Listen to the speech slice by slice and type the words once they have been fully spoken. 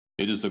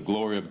It is the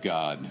glory of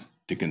God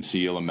to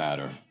conceal a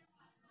matter.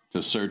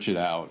 To search it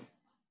out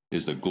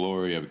is the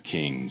glory of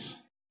kings.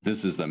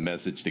 This is the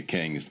Message to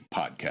Kings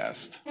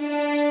podcast.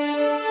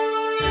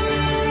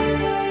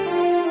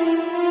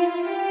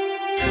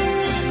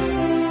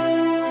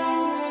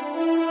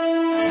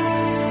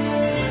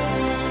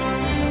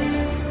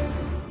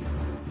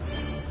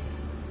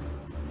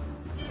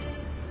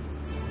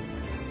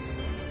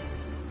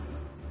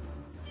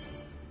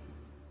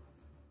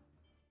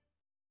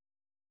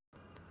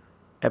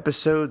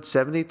 Episode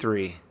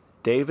 73,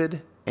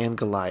 David and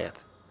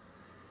Goliath.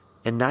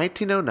 In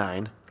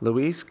 1909,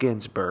 Louis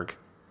Ginzberg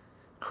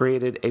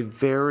created a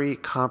very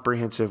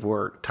comprehensive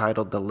work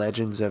titled The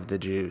Legends of the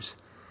Jews.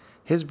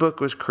 His book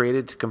was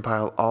created to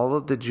compile all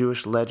of the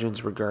Jewish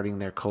legends regarding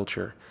their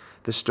culture,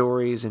 the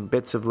stories and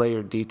bits of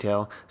layered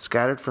detail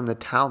scattered from the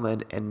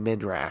Talmud and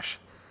Midrash.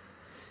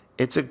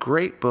 It's a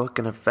great book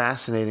and a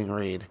fascinating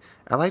read.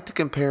 I like to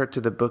compare it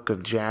to the book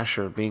of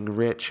Jasher being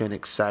rich and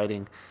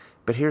exciting,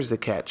 but here's the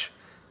catch.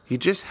 You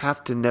just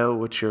have to know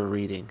what you're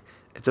reading.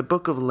 It's a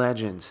book of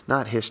legends,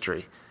 not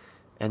history.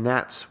 And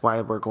that's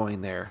why we're going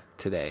there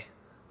today.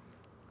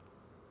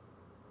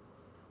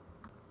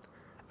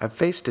 I've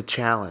faced a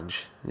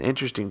challenge, an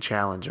interesting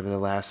challenge over the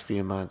last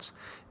few months.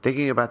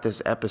 Thinking about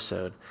this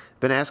episode,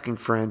 been asking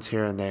friends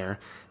here and there,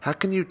 how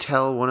can you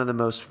tell one of the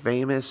most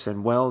famous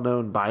and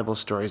well-known Bible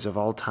stories of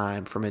all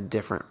time from a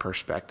different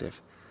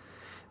perspective?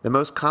 The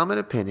most common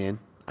opinion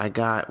I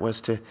got was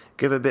to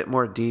give a bit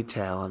more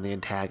detail on the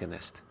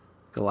antagonist,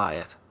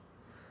 Goliath.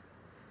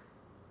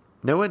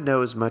 No one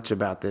knows much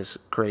about this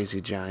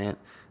crazy giant.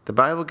 The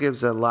Bible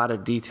gives a lot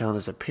of detail on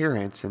his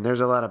appearance, and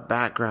there's a lot of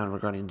background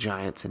regarding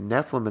giants and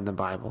Nephilim in the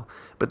Bible,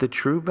 but the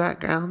true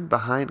background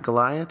behind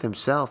Goliath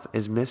himself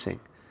is missing.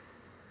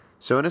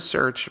 So in a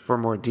search for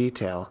more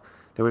detail,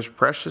 there was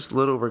precious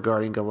little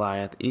regarding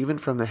Goliath, even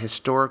from the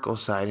historical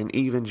side and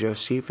even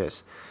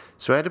Josephus.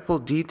 So I had to pull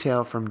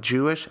detail from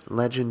Jewish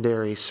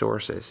legendary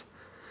sources.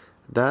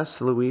 Thus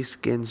Louis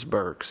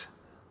Ginzberg's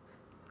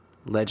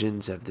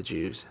Legends of the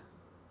Jews.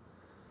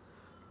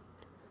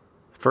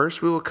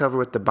 First, we will cover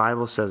what the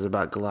Bible says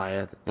about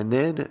Goliath, and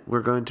then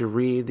we're going to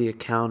read the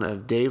account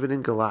of David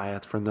and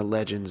Goliath from the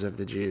Legends of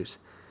the Jews.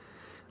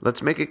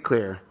 Let's make it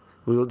clear.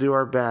 We will do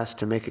our best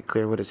to make it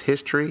clear what is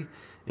history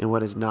and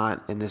what is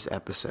not in this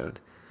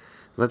episode.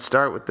 Let's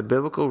start with the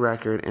biblical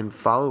record and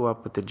follow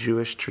up with the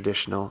Jewish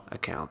traditional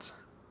accounts.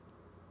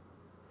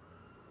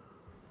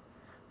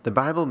 The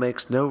Bible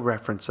makes no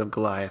reference of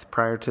Goliath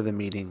prior to the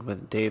meeting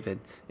with David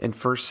in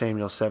 1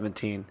 Samuel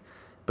 17,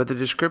 but the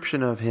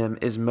description of him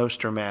is most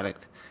dramatic.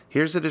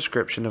 Here's a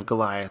description of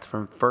Goliath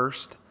from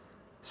 1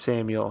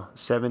 Samuel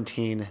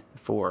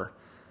 17:4.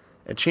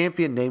 A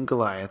champion named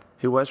Goliath,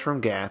 who was from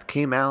Gath,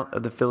 came out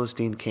of the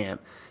Philistine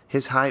camp.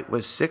 His height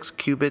was 6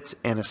 cubits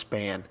and a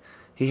span.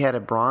 He had a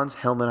bronze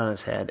helmet on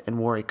his head and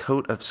wore a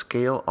coat of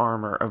scale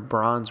armor of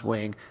bronze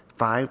weighing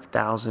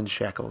 5,000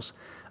 shekels.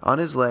 On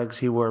his legs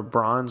he wore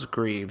bronze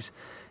greaves,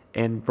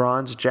 and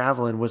bronze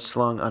javelin was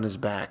slung on his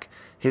back.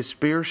 His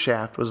spear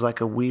shaft was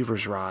like a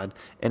weaver's rod,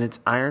 and its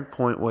iron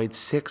point weighed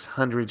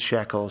 600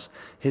 shekels.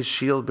 His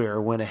shield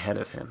bearer went ahead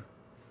of him.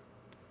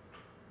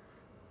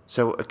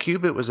 So a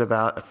cubit was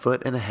about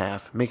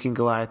 1.5 feet, making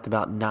Goliath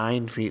about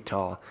 9 feet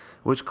tall,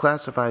 which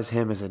classifies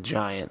him as a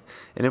giant.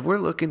 And if we're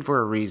looking for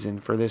a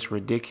reason for this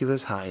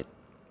ridiculous height,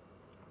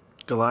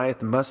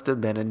 Goliath must have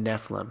been a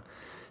Nephilim.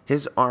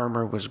 His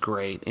armor was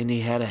great, and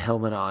he had a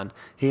helmet on.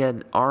 He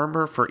had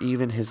armor for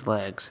even his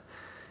legs.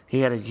 He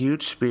had a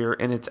huge spear,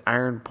 and its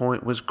iron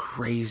point was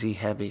crazy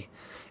heavy.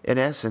 In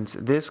essence,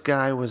 this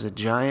guy was a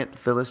giant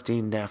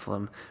Philistine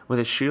Nephilim with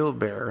a shield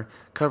bearer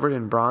covered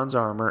in bronze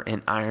armor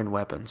and iron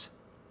weapons.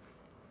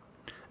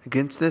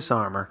 Against this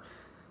armor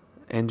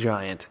and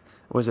giant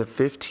was a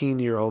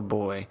 15-year-old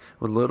boy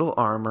with little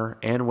armor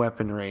and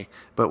weaponry,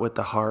 but with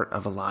the heart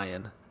of a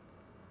lion.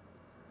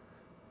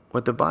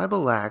 What the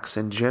Bible lacks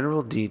in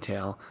general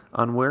detail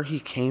on where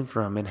he came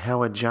from and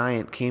how a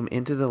giant came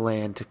into the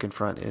land to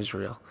confront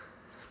Israel.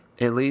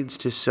 It leads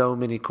to so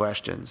many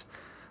questions.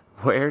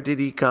 Where did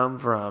he come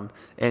from,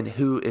 and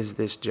who is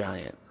this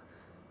giant?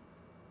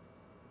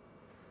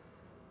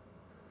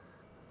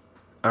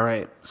 All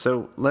right,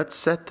 so let's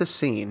set the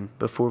scene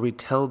before we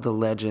tell the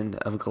legend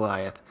of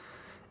Goliath.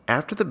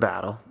 After the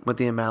battle with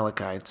the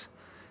Amalekites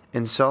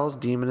and Saul's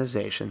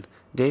demonization,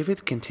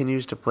 David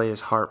continues to play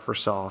his harp for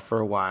Saul for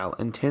a while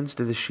and tends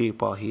to the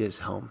sheep while he is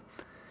home.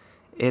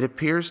 It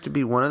appears to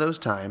be one of those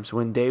times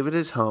when David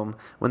is home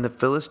when the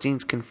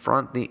Philistines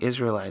confront the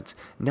Israelites,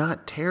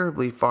 not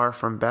terribly far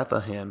from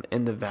Bethlehem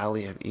in the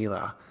valley of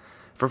Elah.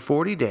 For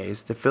 40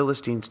 days, the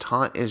Philistines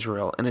taunt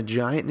Israel, and a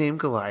giant named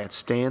Goliath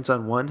stands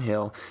on one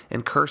hill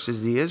and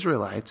curses the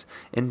Israelites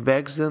and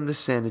begs them to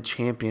send a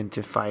champion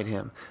to fight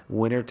him,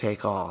 winner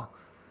take all.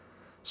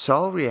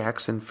 Saul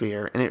reacts in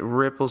fear, and it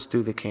ripples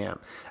through the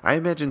camp. I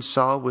imagine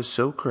Saul was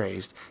so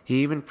crazed,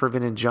 he even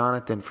prevented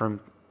Jonathan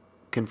from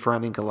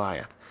confronting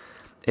Goliath.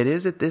 It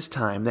is at this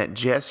time that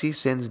Jesse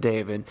sends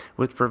David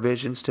with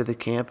provisions to the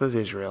camp of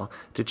Israel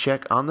to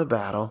check on the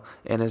battle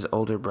and his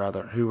older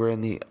brother, who were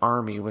in the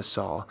army with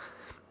Saul.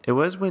 It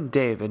was when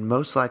David,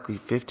 most likely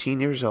 15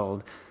 years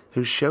old,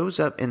 who shows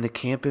up in the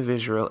camp of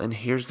Israel and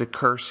hears the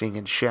cursing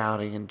and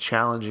shouting and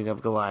challenging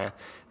of Goliath,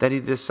 that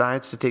he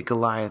decides to take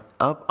Goliath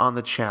up on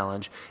the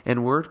challenge,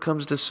 and word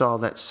comes to Saul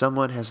that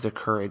someone has the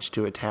courage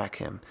to attack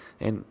him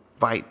and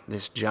fight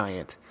this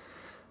giant.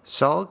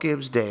 Saul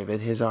gives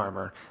David his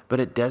armor, but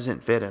it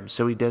doesn't fit him,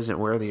 so he doesn't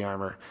wear the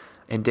armor.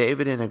 And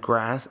David, in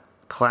a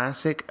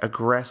classic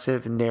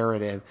aggressive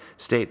narrative,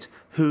 states,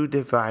 "Who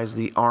defies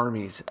the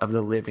armies of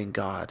the living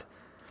God?"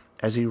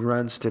 as he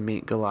runs to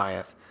meet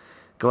Goliath.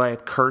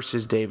 Goliath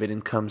curses David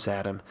and comes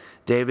at him.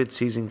 David,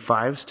 seizing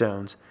 5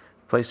 stones,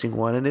 placing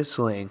one in his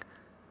sling,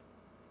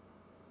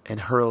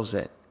 and hurls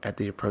it at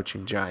the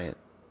approaching giant.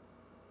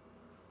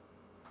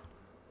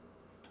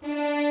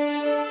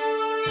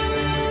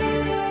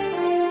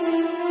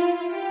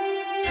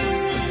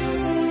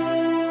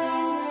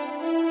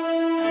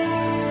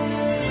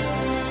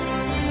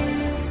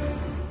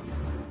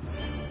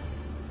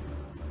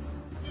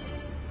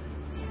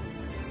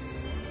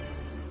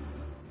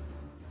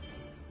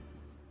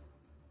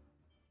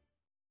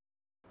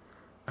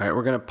 All right,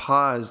 we're going to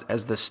pause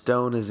as the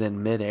stone is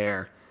in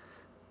midair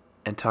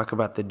and talk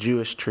about the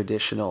Jewish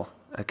traditional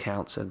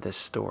accounts of this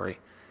story.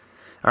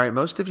 All right,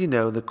 most of you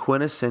know the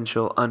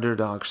quintessential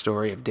underdog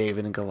story of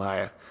David and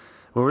Goliath.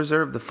 We'll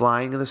reserve the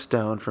flying of the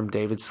stone from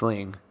David's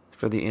sling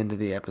for the end of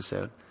the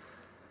episode.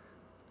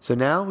 So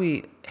now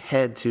we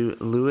head to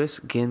Louis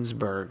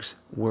Ginsberg's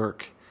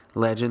work,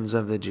 Legends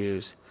of the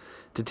Jews.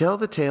 To tell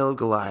the tale of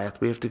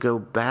Goliath, we have to go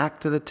back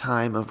to the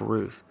time of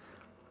Ruth.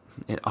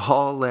 And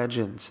all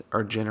legends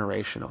are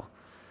generational.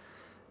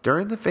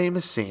 During the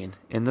famous scene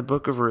in the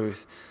book of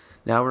Ruth,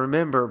 now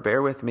remember,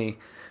 bear with me,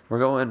 we're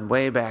going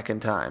way back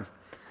in time.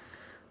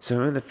 So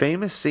in the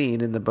famous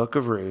scene in the book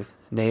of Ruth,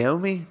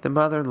 Naomi, the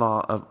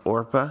mother-in-law of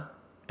Orpah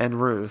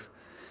and Ruth,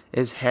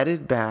 is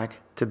headed back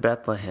to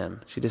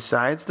Bethlehem. She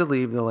decides to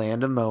leave the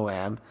land of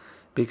Moab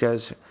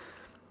because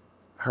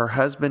her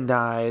husband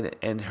died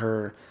and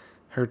her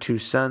 2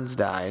 sons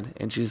died,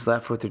 and she's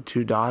left with her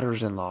 2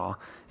 daughters-in-law,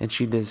 and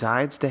she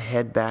decides to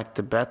head back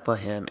to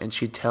Bethlehem, and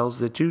she tells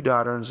the 2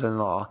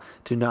 daughters-in-law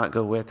to not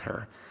go with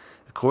her.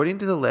 According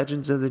to the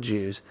legends of the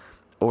Jews,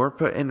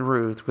 Orpah and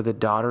Ruth were the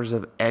daughters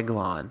of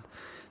Eglon.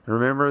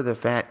 Remember the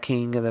fat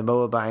king of the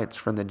Moabites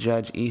from the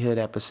Judge Ehud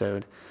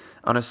episode?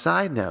 On a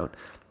side note,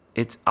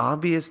 it's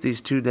obvious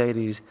these 2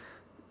 ladies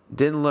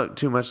didn't look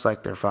too much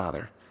like their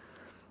father.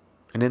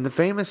 And in the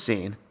famous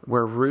scene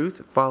where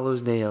Ruth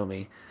follows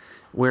Naomi,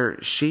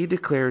 where she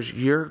declares,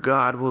 "Your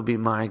God will be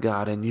my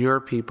God, and your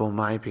people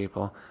my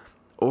people,"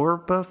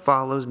 Orpah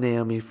follows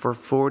Naomi for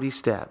 40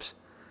 steps,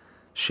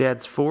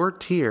 sheds 4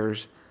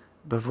 tears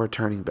before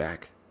turning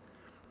back.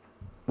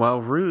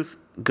 While Ruth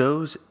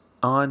goes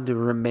on to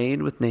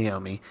remain with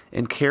Naomi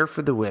and care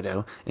for the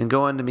widow, and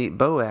go on to meet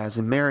Boaz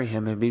and marry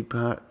him and be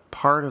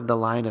part of the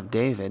line of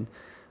David,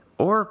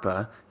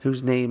 Orpah,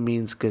 whose name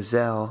means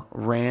gazelle,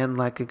 ran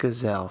like a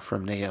gazelle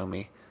from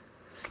Naomi.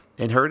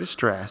 In her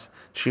distress,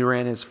 she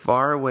ran as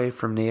far away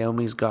from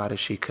Naomi's God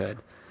as she could.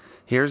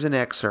 Here's an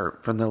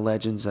excerpt from the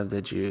Legends of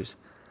the Jews.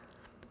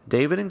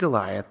 David and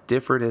Goliath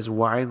differed as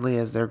widely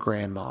as their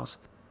grandmas.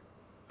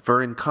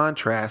 For in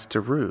contrast to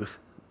Ruth,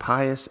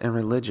 pious and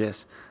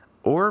religious,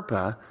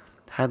 Orpah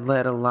had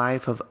led a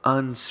life of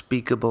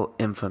unspeakable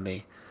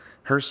infamy.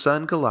 Her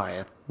son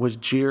Goliath was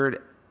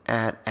jeered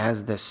at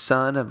as the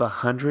son of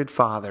 100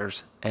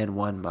 fathers and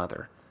 1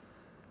 mother.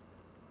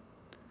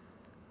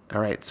 All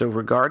right, so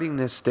regarding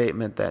this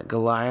statement that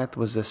Goliath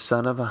was the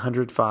son of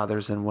 100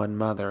 fathers and 1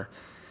 mother,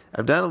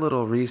 I've done a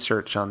little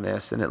research on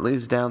this, and it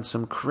leads down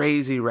some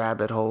crazy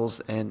rabbit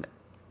holes, and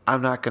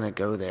I'm not going to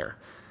go there.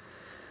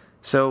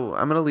 So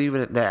I'm going to leave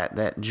it at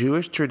that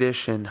Jewish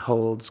tradition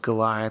holds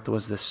Goliath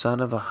was the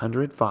son of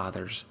 100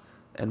 fathers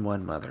and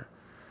 1 mother.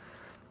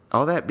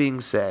 All that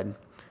being said,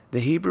 the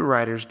Hebrew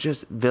writers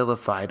just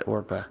vilified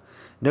Orpah.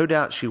 No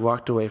doubt she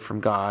walked away from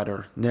God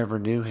or never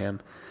knew him.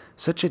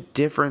 Such a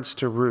difference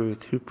to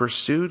Ruth, who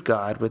pursued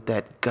God with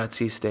that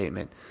gutsy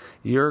statement,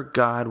 "Your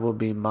God will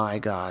be my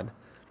God.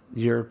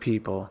 Your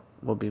people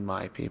will be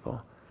my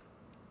people."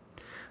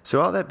 So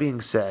all that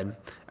being said,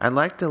 I'd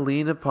like to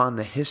lean upon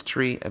the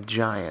history of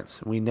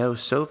giants we know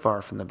so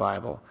far from the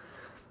Bible.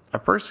 I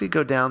personally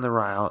go down the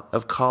route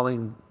of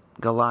calling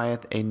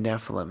Goliath a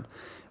Nephilim,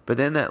 but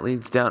then that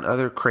leads down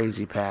other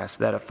crazy paths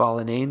that a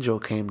fallen angel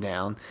came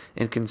down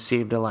and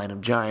conceived a line of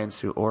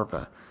giants through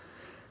Orpah.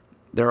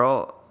 There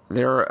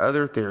are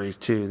other theories,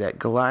 too, that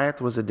Goliath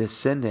was a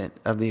descendant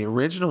of the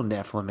original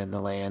Nephilim in the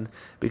land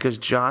because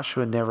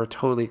Joshua never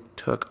totally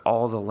took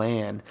all the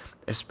land,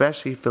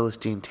 especially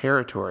Philistine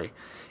territory,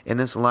 and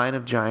this line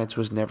of giants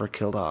was never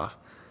killed off.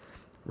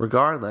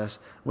 Regardless,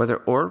 whether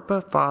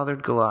Orpah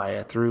fathered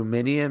Goliath through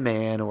many a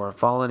man or a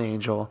fallen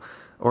angel,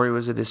 or he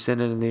was a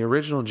descendant of the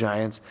original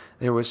giants,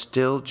 there were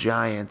still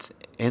giants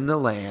in the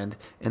land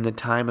in the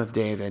time of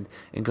David,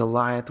 and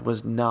Goliath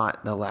was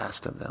not the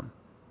last of them.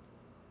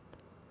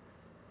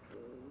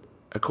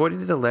 According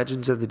to the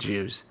legends of the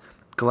Jews,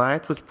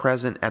 Goliath was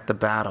present at the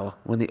battle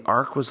when the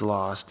ark was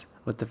lost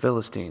with the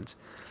Philistines.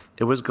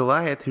 It was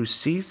Goliath who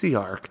seized the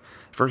ark,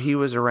 for he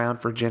was around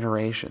for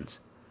generations.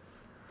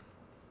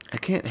 I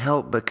can't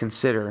help but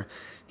consider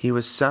he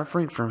was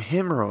suffering from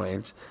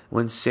hemorrhoids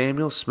when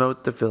Samuel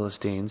smote the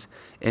Philistines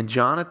and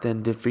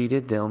Jonathan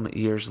defeated them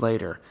years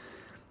later.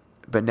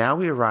 But now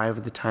we arrive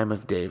at the time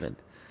of David.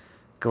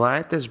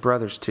 Goliath has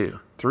brothers too,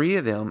 3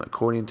 of them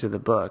according to the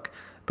book,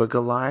 but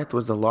Goliath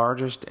was the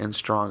largest and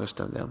strongest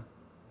of them.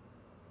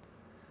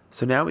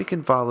 So now we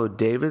can follow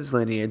David's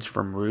lineage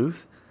from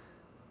Ruth,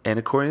 and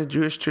according to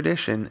Jewish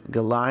tradition,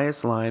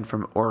 Goliath's line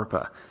from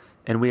Orpah,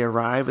 and we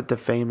arrive at the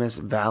famous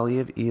Valley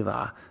of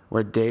Elah,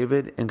 where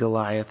David and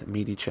Goliath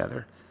meet each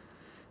other.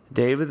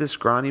 David, the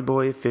scrawny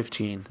boy of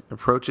 15,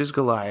 approaches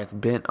Goliath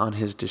bent on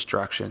his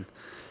destruction.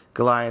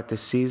 Goliath, the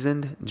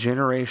seasoned,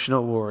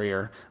 generational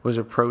warrior, was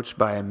approached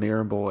by a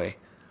mere boy.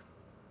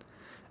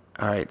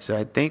 Alright, so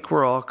I think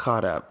we're all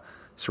caught up.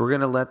 So we're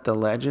going to let the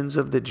legends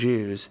of the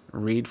Jews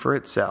read for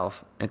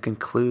itself and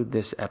conclude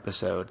this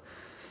episode.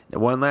 Now,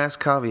 one last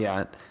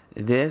caveat.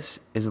 This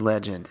is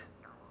legend.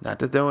 Not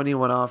to throw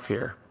anyone off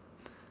here.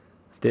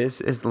 This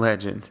is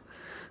legend.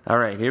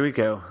 Alright, here we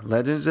go.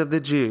 Legends of the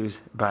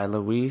Jews by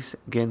Louise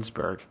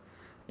Ginsburg.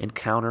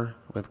 Encounter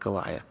with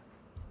Goliath.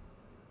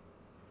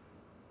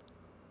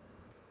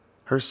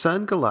 Her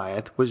son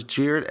Goliath was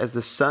jeered as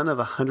the son of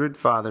 100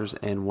 fathers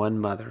and 1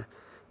 mother.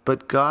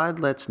 But God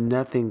lets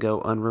nothing go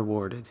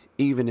unrewarded,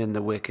 even in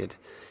the wicked.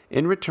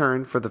 In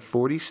return for the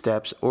 40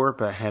 steps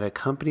Orpah had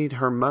accompanied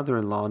her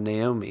mother-in-law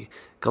Naomi,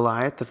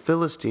 Goliath the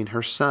Philistine,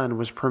 her son,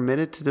 was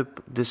permitted to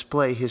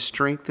display his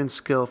strength and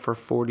skill for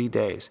 40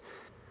 days.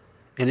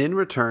 And in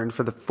return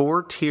for the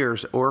 4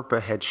 tears Orpah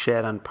had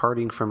shed on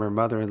parting from her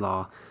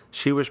mother-in-law,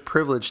 she was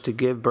privileged to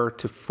give birth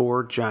to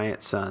 4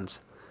 giant sons.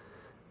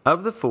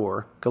 Of the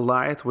 4,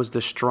 Goliath was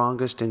the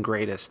strongest and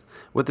greatest.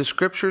 What the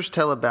Scriptures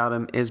tell about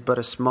him is but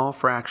a small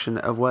fraction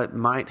of what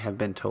might have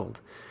been told.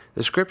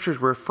 The Scriptures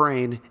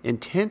refrain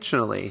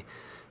intentionally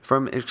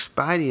from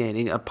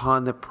expatiating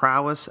upon the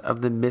prowess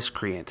of the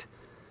miscreant.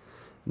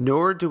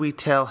 Nor do we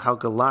tell how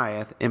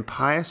Goliath,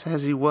 impious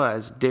as he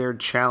was, dared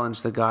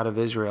challenge the God of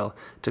Israel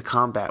to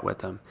combat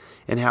with him,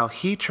 and how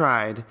he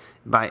tried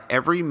by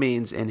every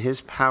means in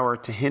his power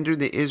to hinder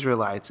the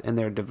Israelites in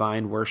their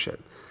divine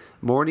worship.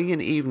 Morning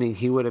and evening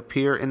he would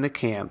appear in the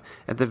camp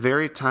at the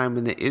very time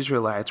when the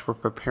Israelites were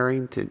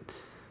preparing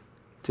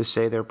to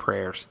say their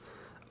prayers.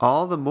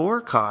 All the more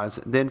cause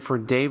then for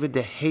David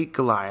to hate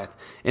Goliath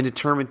and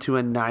determine to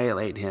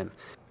annihilate him.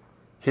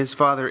 His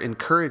father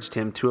encouraged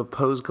him to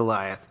oppose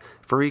Goliath,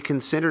 for he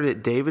considered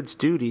it David's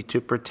duty to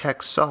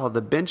protect Saul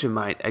the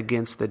Benjamite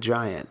against the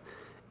giant,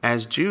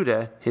 as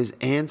Judah, his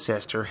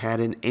ancestor, had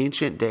in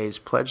ancient days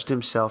pledged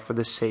himself for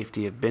the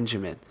safety of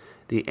Benjamin,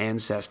 the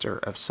ancestor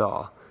of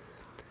Saul.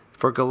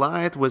 For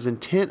Goliath was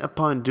intent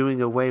upon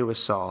doing away with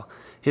Saul.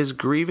 His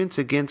grievance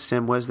against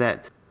him was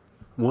that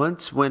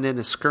once when in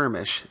a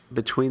skirmish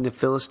between the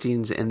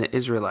Philistines and the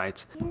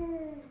Israelites,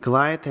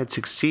 Goliath had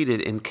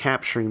succeeded in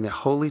capturing the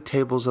holy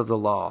tables of the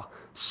law.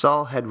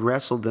 Saul had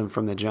wrestled them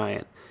from the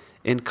giant.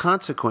 In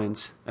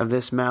consequence of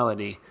this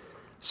malady,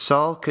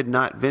 Saul could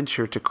not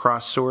venture to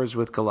cross swords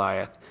with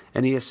Goliath,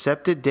 and he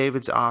accepted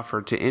David's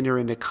offer to enter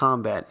into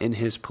combat in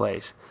his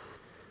place.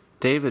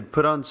 David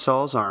put on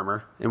Saul's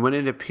armor, and when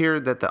it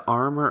appeared that the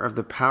armor of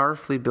the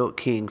powerfully built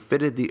king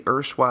fitted the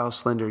erstwhile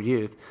slender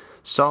youth,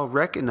 Saul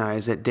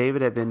recognized that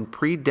David had been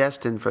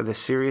predestined for the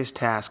serious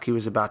task he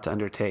was about to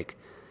undertake.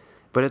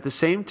 But at the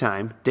same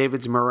time,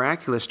 David's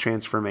miraculous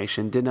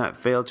transformation did not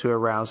fail to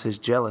arouse his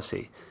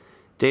jealousy.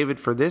 David,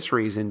 for this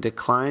reason,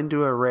 declined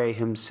to array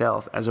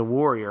himself as a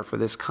warrior for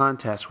this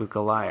contest with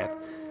Goliath.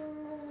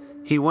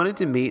 He wanted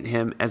to meet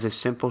him as a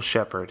simple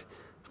shepherd.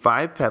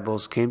 5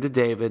 pebbles came to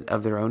David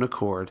of their own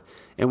accord,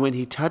 and when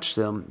he touched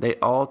them, they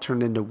all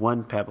turned into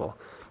 1 pebble.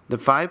 The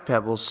 5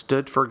 pebbles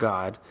stood for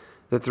God,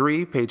 the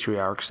 3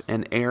 patriarchs,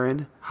 and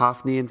Aaron,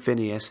 Hophni, and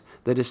Phinehas,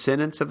 the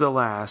descendants of the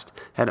last,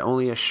 had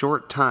only a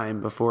short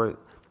time before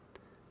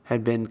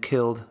had been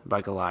killed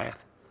by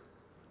Goliath.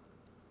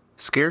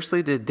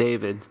 Scarcely did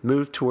David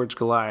move towards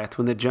Goliath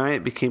when the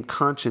giant became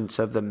conscious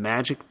of the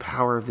magic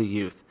power of the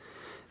youth.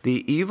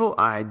 The evil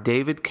eye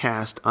David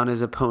cast on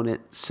his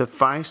opponent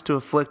sufficed to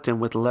afflict him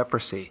with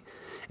leprosy,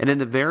 and in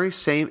the very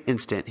same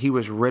instant he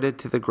was rooted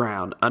to the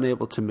ground,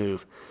 unable to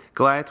move.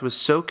 Goliath was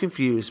so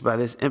confused by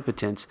this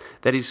impotence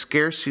that he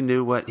scarcely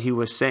knew what he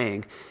was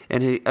saying,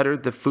 and he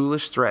uttered the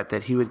foolish threat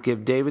that he would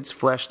give David's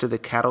flesh to the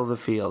cattle of the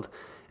field,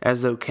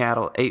 as though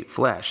cattle ate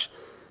flesh.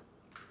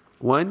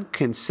 One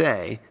can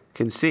see,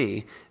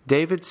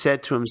 David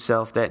said to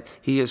himself that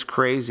he is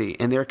crazy,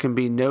 and there can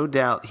be no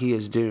doubt he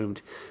is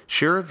doomed.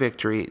 Sure of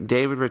victory,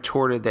 David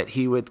retorted that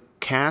he would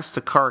cast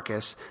the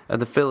carcass of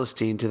the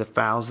Philistine to the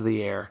fowls of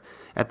the air.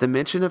 At the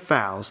mention of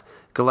fowls,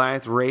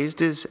 Goliath raised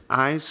his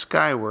eyes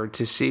skyward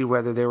to see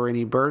whether there were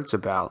any birds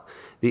about.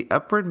 The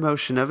upward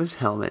motion of his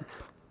helmet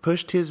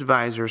pushed his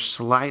visor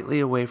slightly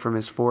away from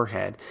his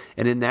forehead,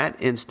 and in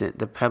that instant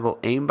the pebble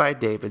aimed by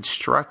David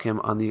struck him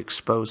on the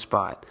exposed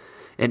spot.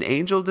 An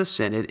angel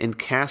descended and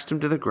cast him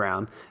to the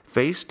ground,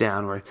 face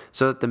downward,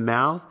 so that the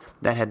mouth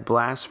that had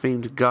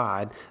blasphemed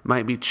God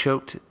might be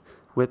choked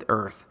with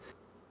earth.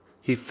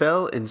 He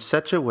fell in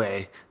such a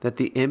way that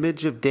the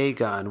image of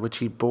Dagon which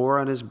he bore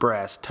on his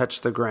breast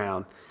touched the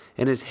ground,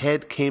 and his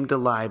head came to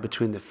lie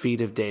between the feet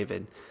of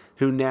David,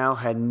 who now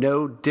had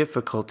no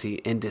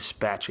difficulty in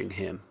dispatching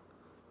him.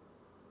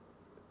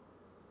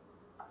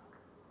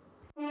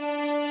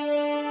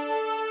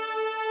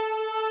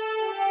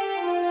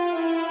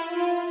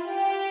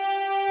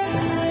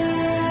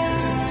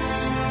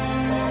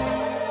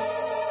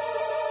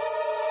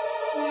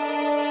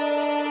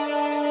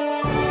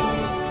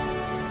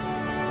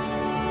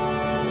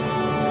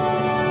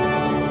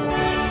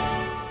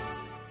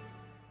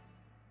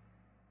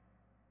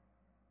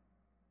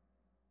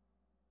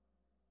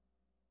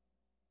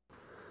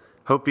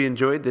 Hope you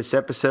enjoyed this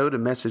episode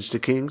of Message to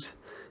Kings.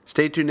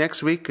 Stay tuned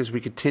next week as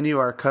we continue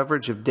our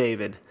coverage of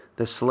David,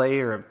 the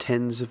slayer of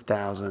tens of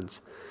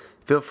thousands.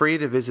 Feel free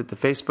to visit the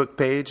Facebook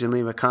page and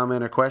leave a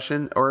comment or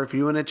question, or if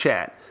you want to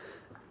chat,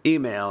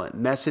 email at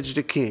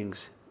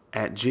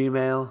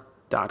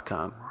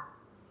messagetokings@gmail.com.